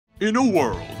In a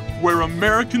world where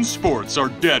American sports are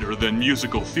deader than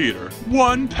musical theater,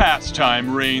 one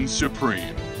pastime reigns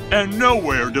supreme. And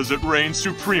nowhere does it reign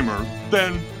supremer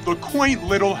than the quaint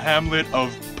little hamlet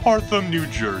of Partham, New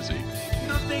Jersey.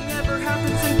 Nothing ever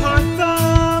happens in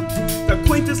Partham, the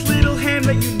quaintest little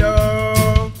hamlet you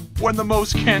know. When the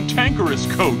most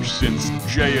cantankerous coach since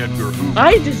J. Edgar Hoover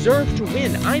I deserve to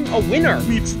win. I'm a winner.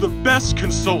 meets the best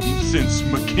consultant since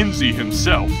McKinsey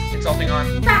himself. Consulting on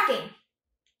Fracking.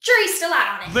 Jury's still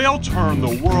out on it. They'll turn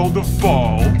the world of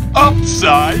ball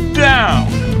upside down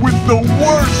with the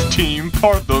worst team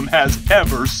Partham has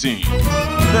ever seen.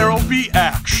 There'll be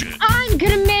action, I'm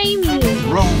gonna maim you.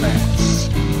 romance,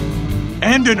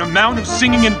 and an amount of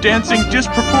singing and dancing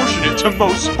disproportionate to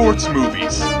most sports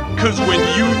movies. 'Cause when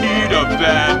you need a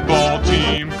bad ball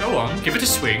team, Go on, give it a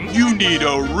swing. you need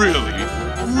a really,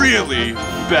 really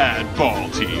bad ball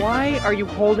team. Why are you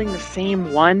holding the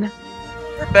same one?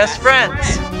 We're best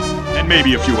friends. And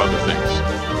maybe a few other things.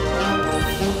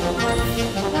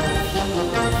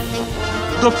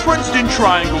 The Princeton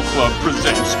Triangle Club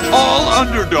presents All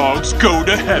Underdogs Go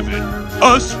to Heaven,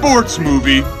 a sports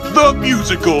movie, the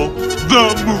musical,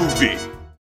 the movie.